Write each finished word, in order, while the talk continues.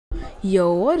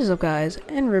Yo, what is up guys?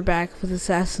 And we're back with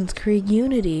Assassin's Creed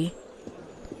Unity.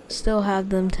 Still have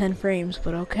them 10 frames,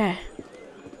 but okay.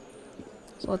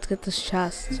 So let's get this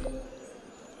chest.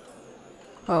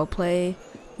 Oh, play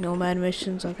nomad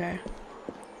missions, okay.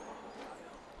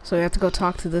 So we have to go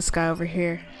talk to this guy over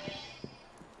here.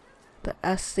 The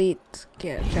S-Seat,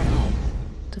 get general.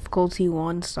 Difficulty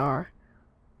 1 star.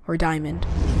 Or diamond.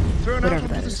 Thrown out Whatever onto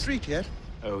that the is. street yet?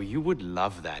 Oh, you would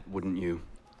love that, wouldn't you?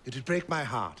 It'd break my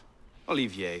heart.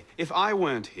 Olivier, if I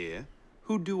weren't here,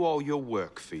 who'd do all your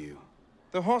work for you?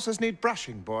 The horses need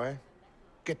brushing, boy.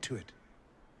 Get to it.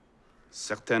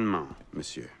 Certainement,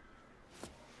 monsieur.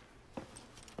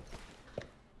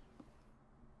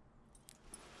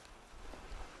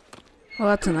 Oh,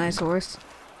 that's a nice horse.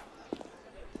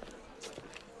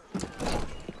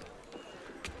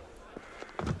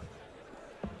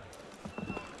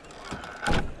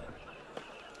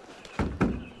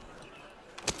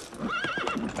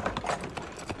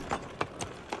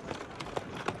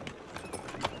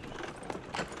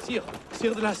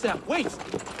 Sire de la Serre, wait!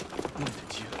 Nom de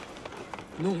Dieu.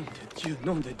 Nom de Dieu,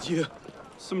 nom de Dieu.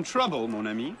 Some trouble, mon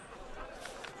ami?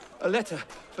 A letter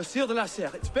for Sire de la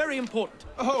Serre. It's very important.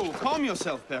 Oh, calm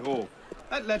yourself, Perrault.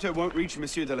 That letter won't reach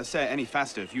Monsieur de la Serre any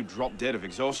faster if you drop dead of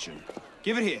exhaustion.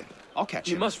 Give it here. I'll catch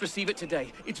You him. must receive it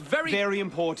today. It's very... Very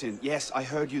important. Yes, I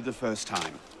heard you the first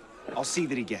time. I'll see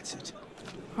that he gets it.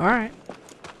 Alright.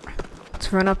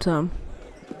 Let's run up to him.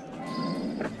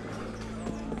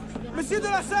 Monsieur de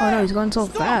la Serre! Oh no, he's going so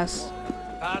Stop! fast.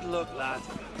 Bad luck, lad.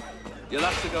 You'll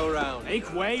have to go round.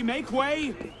 Make way, make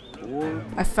way!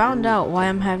 I found out why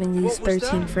I'm having these What was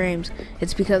 13 that? frames.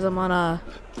 It's because I'm on a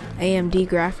AMD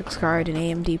graphics card and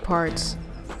AMD parts.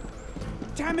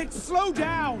 Damn it, slow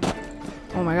down!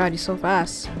 Oh my god, he's so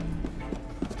fast.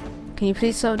 Can you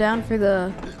please slow down for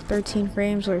the 13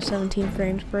 frames or 17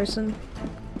 frames person?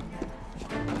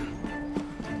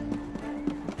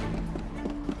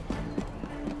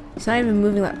 He's not even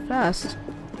moving that fast.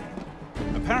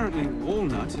 Apparently,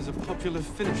 walnut is a popular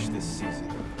finish this season.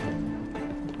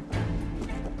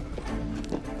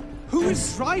 Who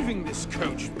is driving this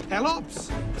coach?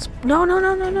 Pelops? No, no,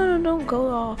 no, no, no, no, don't go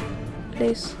off.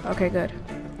 Please. Okay, good.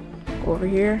 Go over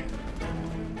here.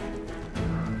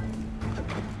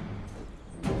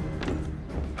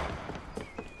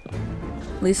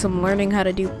 At least I'm learning how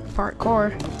to do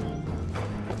parkour.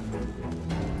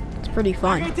 It's pretty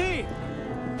fun. Arrêtez!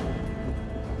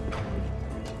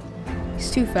 He's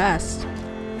too fast.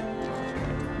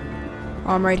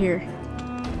 Oh, I'm right here.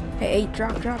 Hey,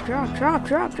 drop, drop, drop, drop,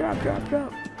 drop, drop, drop,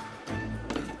 drop.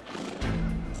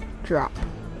 Drop.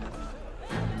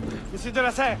 Monsieur de la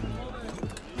Serre!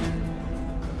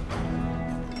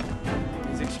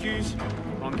 Please excuse.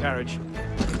 Wrong carriage.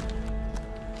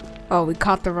 Oh, we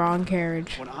caught the wrong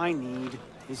carriage. What I need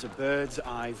is a bird's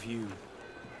eye view.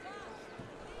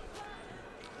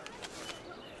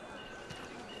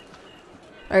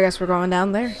 I guess we're going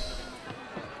down there.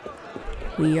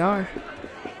 We are.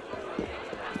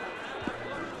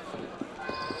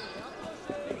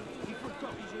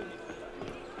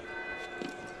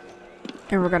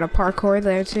 And we're gonna parkour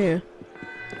there too.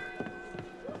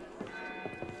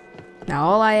 Now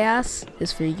all I ask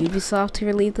is for Ubisoft to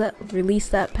release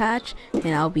that patch,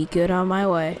 and I'll be good on my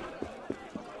way.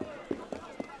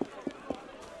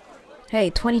 Hey,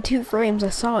 22 frames, I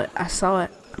saw it. I saw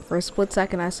it. For a split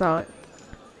second, I saw it.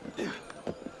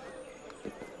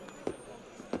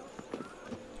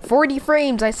 40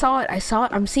 frames, I saw it. I saw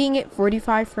it. I'm seeing it.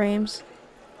 45 frames.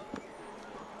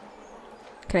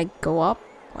 Can I go up?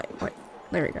 Wait.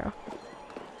 There we go.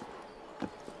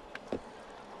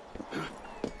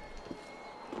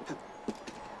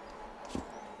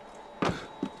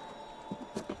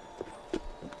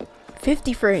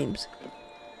 $50 frames.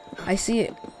 I see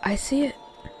it. I see it.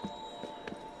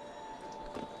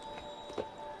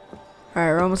 Alright,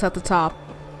 we're almost at the top.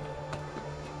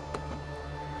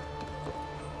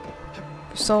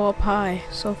 We're so up high,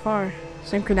 so far.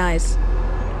 Synchronize.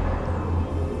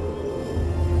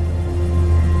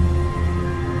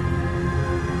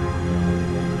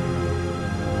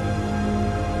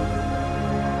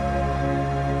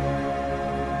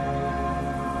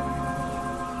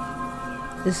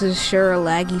 This is sure a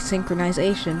laggy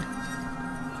synchronization.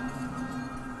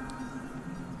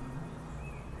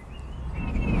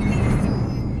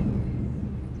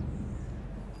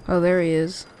 Oh, there he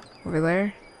is. Over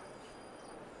there?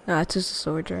 No, it's just a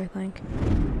soldier, I think.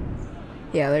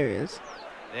 Yeah, there he is.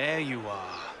 There you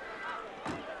are.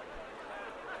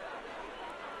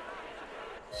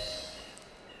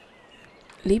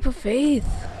 Leap of faith.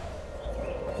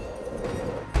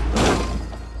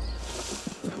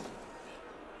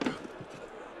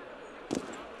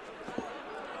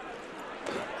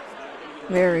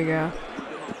 There we go.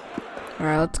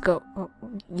 Alright, let's go. Oh,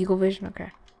 Eagle Vision?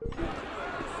 Okay.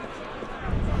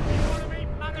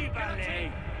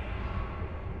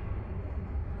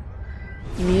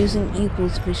 I'm using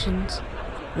Eagle's Visions.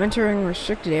 I'm entering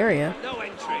restricted area.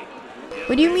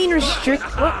 What do you mean restrict?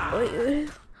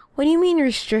 What do you mean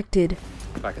restricted?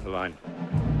 Back at the line.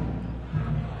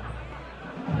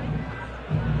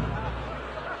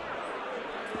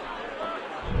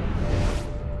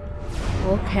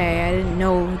 Okay, I didn't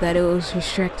know that it was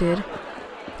restricted.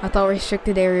 I thought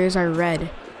restricted areas are red.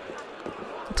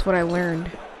 That's what I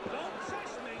learned.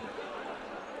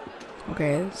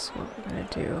 Okay, this is what we're gonna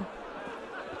do.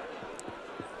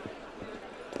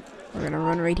 We're gonna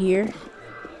run right here.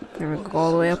 Then we're gonna go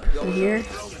all the way up from here.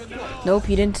 Nope,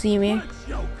 you didn't see me.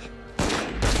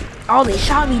 Oh, they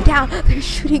shot me down! They're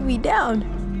shooting me down!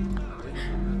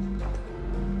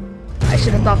 I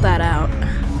should have thought that out.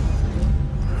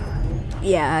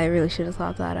 Yeah, I really should have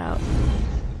thought that out.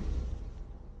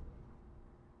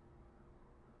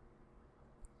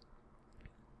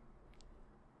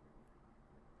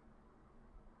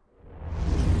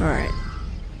 Alright.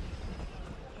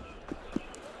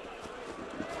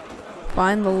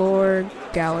 Find the Lord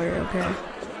Gallery, okay.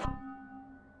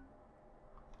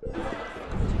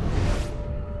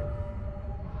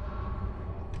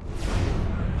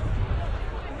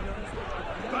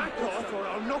 Back off or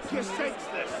I'll knock you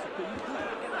senseless.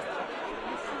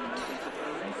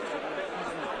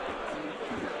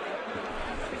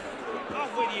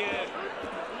 Off with you.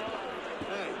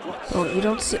 Oh, you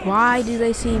don't see. Why do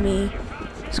they see me?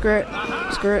 Skirt,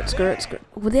 skirt, skirt, skirt.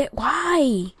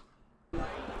 Why?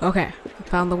 Okay, I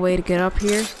found the way to get up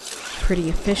here. Pretty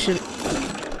efficient.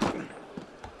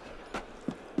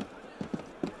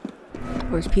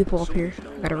 There's people up here.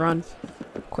 I gotta run.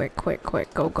 Quick, quick,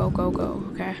 quick. Go, go, go, go.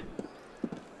 Okay.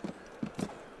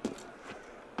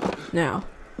 Now,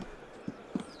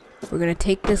 we're gonna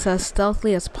take this as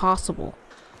stealthily as possible.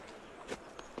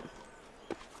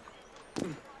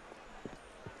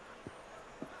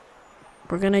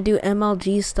 We're gonna do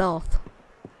MLG stealth.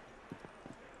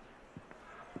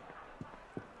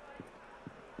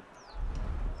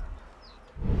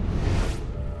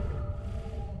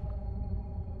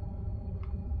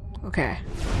 Okay,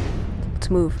 let's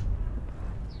move.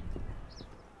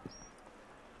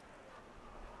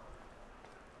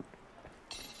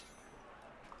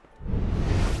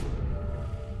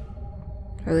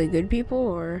 Are they good people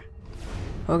or?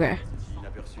 Okay.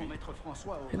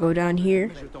 I go down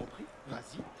here.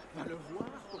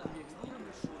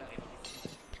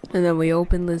 And then we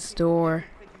open this door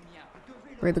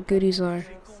where the goodies are.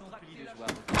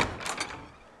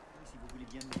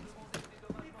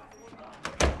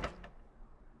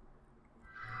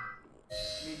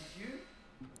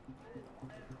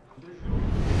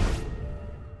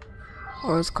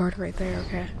 Oh, there's a card right there,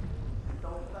 okay.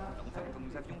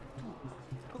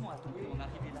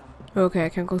 Okay, I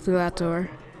can't go through that door.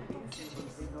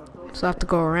 So I have to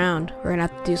go around. We're gonna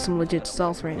have to do some legit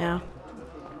stealth right now.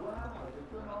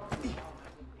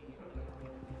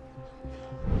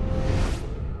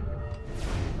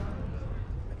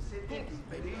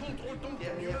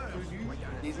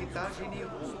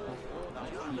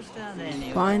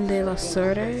 Find de la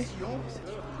Serde?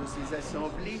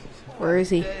 Where is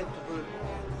he?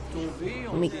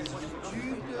 Let me...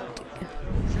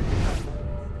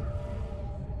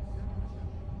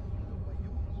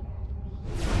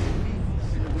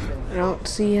 I don't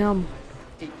see him.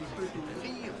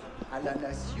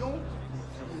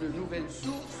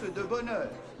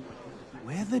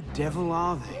 Where the devil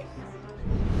are they?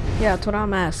 Yeah, that's what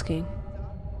I'm asking.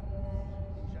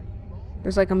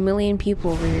 There's like a million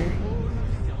people over here.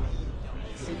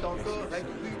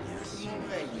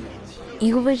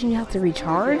 Eagle Vision, you have to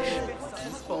recharge?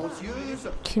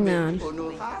 Come on.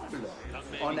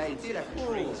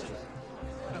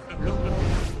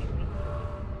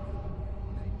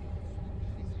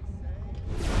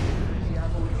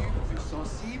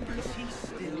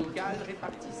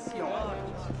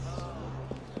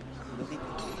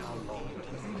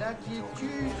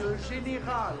 L'inquiétude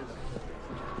générale.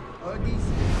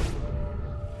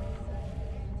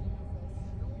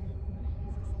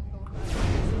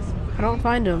 I don't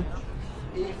find him.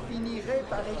 Et finirait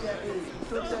par égarer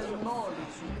totalement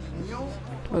les opinions.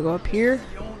 Do I go up here?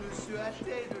 On ne se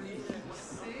hâtait de les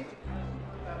fixer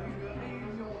par une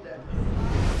réunion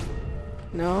d'amis.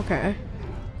 No, okay.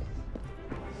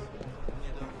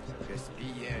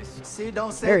 C'est dans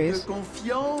There he is. cette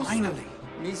confiance,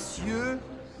 messieurs,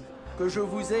 que je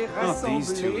vous ai Not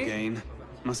these two rassemblés again.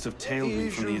 Must have tailed me et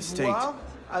from je the estate. vois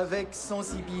avec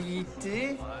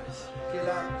sensibilité qu'elle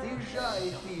a déjà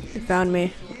été They found me.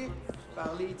 justifiée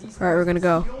Alright, we're gonna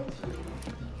go.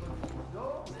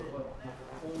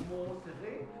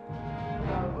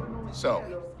 So,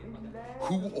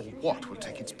 who or what will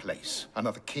take its place?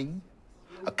 Another king?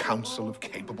 A council of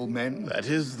capable men? That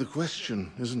is the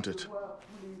question, isn't it?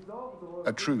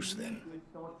 A truce, then.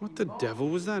 What the devil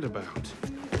was that about?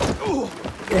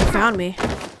 They found me.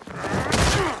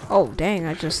 Oh, dang,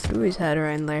 I just threw his head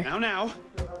right in there. Now,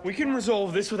 we can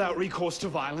resolve this without recourse to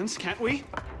violence, can't we?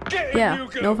 Get him, Yeah,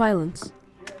 Hugo! no violence.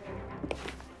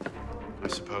 I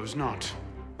suppose not.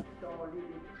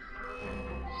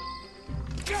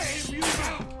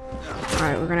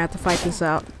 Alright, we're gonna have to fight this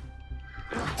out.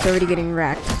 It's already getting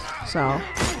wrecked, so.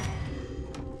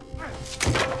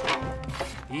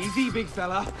 Easy, big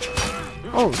fella.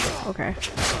 Oh, okay.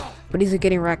 But he's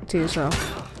getting wrecked too, so.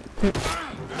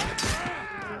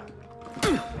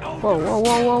 Whoa, whoa,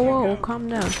 whoa, whoa, whoa, calm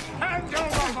down. Hand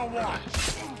over the watch!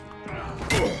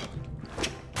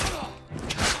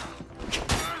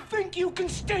 Think you can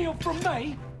steal from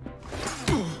me?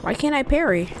 Why can't I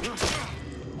parry?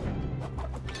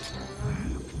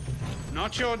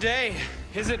 Not your day,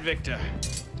 is it, Victor?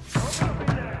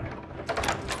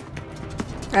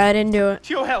 I didn't do it.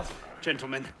 To your health,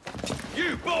 gentlemen.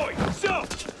 You boy,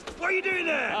 stop! What are you doing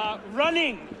there?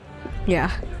 Running!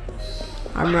 Yeah.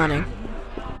 I'm running.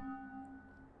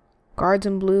 Guards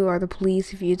in blue are the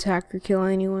police. If you attack or kill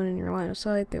anyone in your line of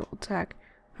sight, they will attack.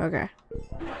 Okay.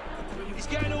 He's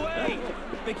getting away!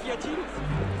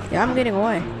 Yeah, I'm getting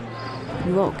away.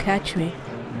 You won't catch me.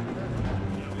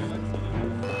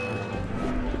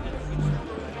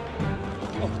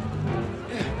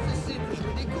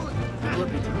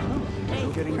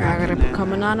 I gotta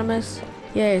become anonymous.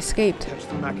 Yeah, I escaped. Catch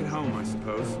them back at home, I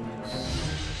suppose.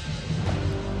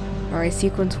 Alright,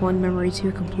 sequence 1, memory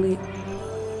 2 complete.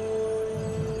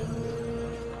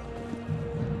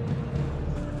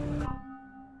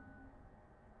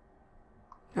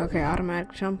 Okay,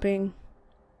 automatic jumping.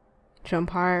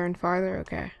 Jump higher and farther,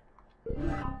 okay.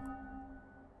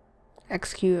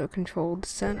 Execute a controlled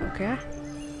descent, okay.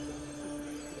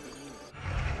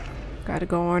 Gotta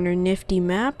go on our nifty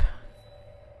map.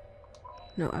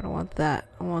 No, I don't want that.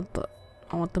 I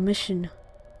want the mission.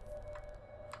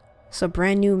 It's a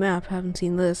brand new map. Haven't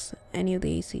seen this any of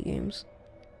the AC games.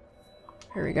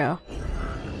 Here we go.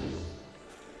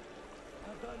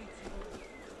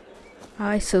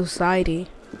 High society.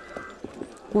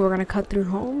 Ooh, we're gonna cut through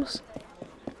homes.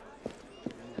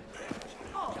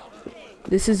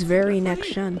 This is very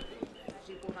next gen.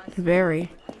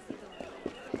 Very.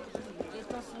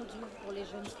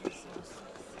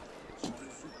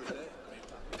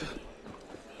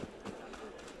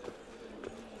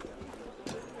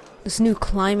 This new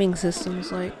climbing system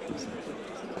is like...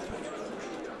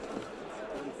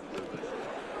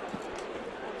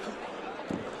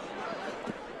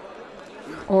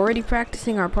 Already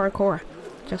practicing our parkour,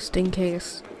 just in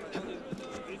case.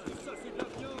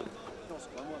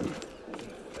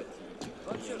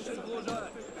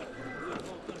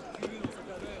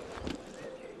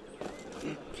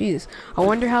 Jeez, I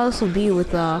wonder how this will be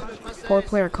with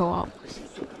 4-player co-op.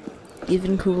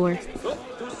 Even cooler.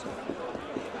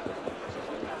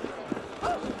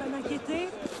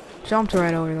 Jumped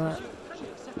right over that.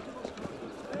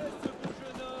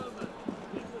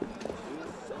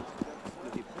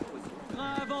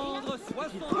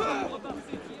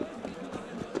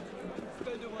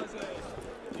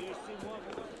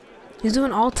 He's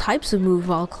doing all types of moves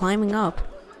while climbing up.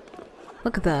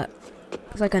 Look at that.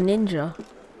 He's like a ninja.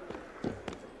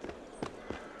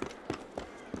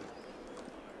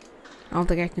 I don't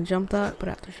think I can jump that, but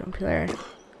I have to jump there.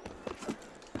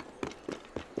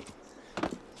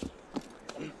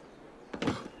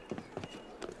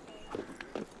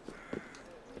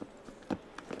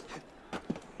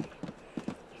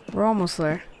 We're almost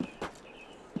there.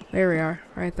 There we are,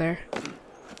 right there.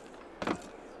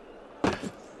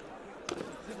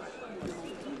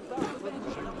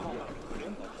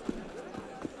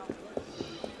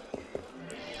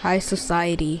 High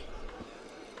society.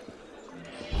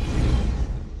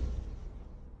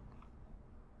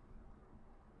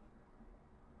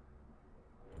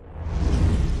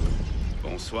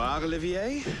 Bonsoir,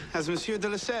 Olivier. Has Monsieur de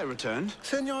la Serre returned?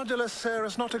 Senor de la Serre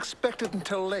is not expected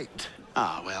until late.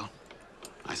 Ah, well.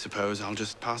 I suppose I'll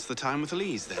just pass the time with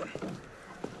Elise, then.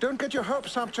 Don't get your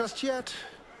hopes up just yet.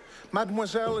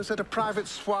 Mademoiselle is at a private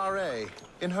soiree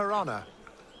in her honor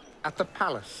at the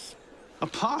palace. A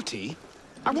party?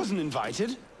 I wasn't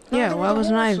invited. Yeah, Neither why were the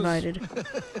wasn't I horses.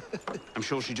 invited? I'm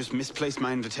sure she just misplaced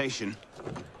my invitation.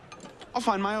 I'll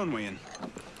find my own way in.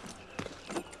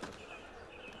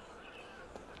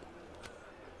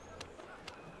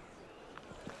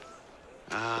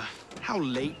 How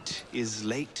late is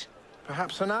late?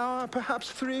 Perhaps an hour,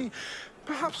 perhaps 3,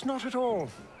 perhaps not at all.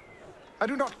 I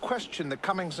do not question the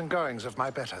comings and goings of my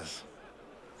betters.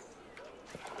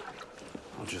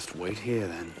 I'll just wait here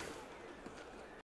then.